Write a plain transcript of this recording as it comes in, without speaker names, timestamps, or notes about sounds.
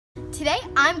Today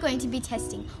I'm going to be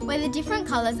testing whether different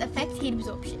colours affect heat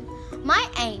absorption. My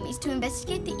aim is to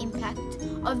investigate the impact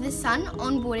of the sun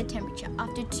on water temperature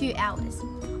after 2 hours,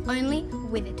 only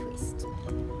with a twist.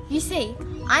 You see,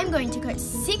 I'm going to coat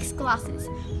 6 glasses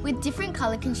with different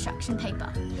colour construction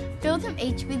paper, fill them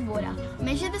each with water,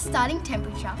 measure the starting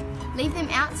temperature, leave them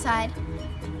outside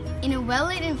in a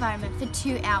well-lit environment for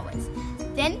 2 hours.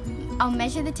 Then I'll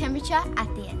measure the temperature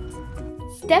at the end.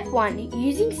 Step 1.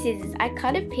 Using scissors, I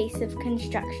cut a piece of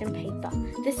construction paper,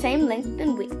 the same length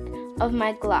and width of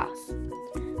my glass.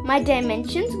 My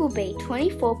dimensions will be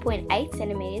 24.8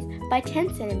 cm by 10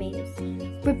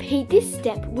 cm. Repeat this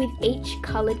step with each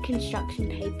coloured construction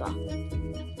paper.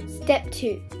 Step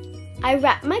 2. I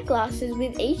wrap my glasses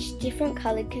with each different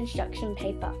coloured construction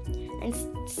paper and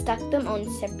stuck them on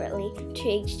separately to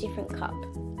each different cup.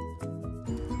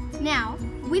 Now,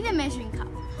 with a measuring cup,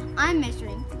 I'm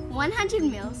measuring 100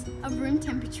 ml of room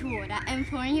temperature water and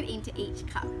pouring it into each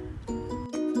cup.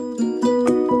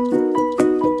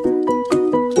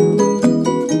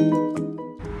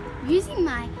 Using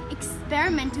my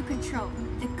experimental control,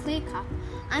 the clear cup,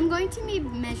 I'm going to be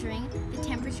measuring the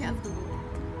temperature of the water.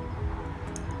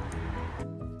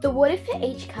 The water for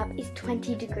each cup is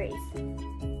 20 degrees.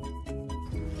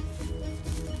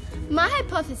 My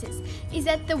hypothesis is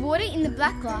that the water in the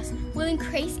black glass will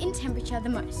increase in temperature the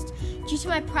most, due to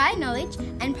my prior knowledge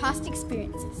and past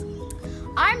experiences.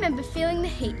 I remember feeling the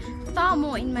heat far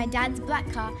more in my dad's black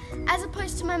car as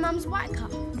opposed to my mum's white car.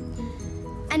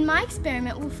 And my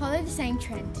experiment will follow the same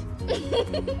trend.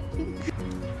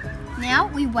 Now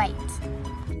we wait.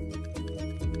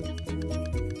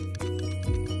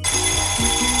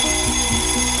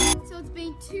 So it's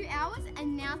been 2 hours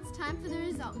and now it's time for the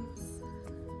results.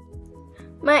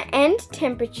 My end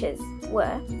temperatures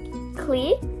were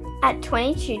clear at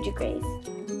 22 degrees,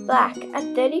 black at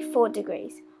 34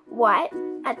 degrees, white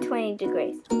at 20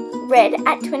 degrees, red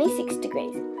at 26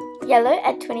 degrees, yellow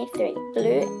at 23,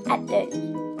 blue at 30.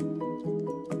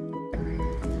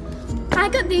 I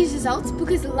got these results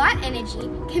because light energy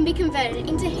can be converted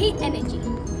into heat energy.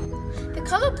 The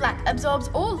colour black absorbs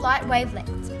all light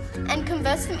wavelengths and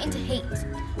converts them into heat,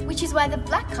 which is why the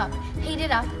black cup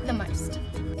heated up the most.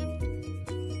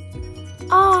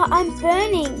 Ah, I'm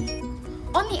burning!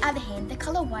 On the other hand, the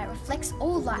colour white reflects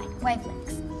all light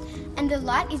wavelengths, and the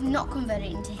light is not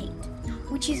converted into heat,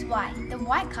 which is why the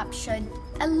white cup showed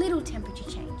a little temperature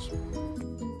change.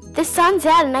 The sun's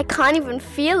out and I can't even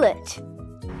feel it.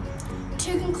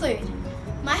 To conclude,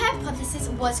 my hypothesis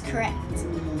was correct.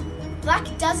 Black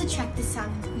does attract the sun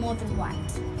more than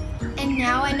white. And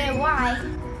now I know why.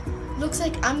 Looks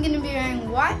like I'm going to be wearing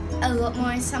white a lot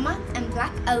more in summer and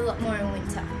black a lot more in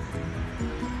winter.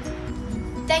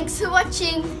 Thanks for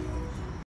watching!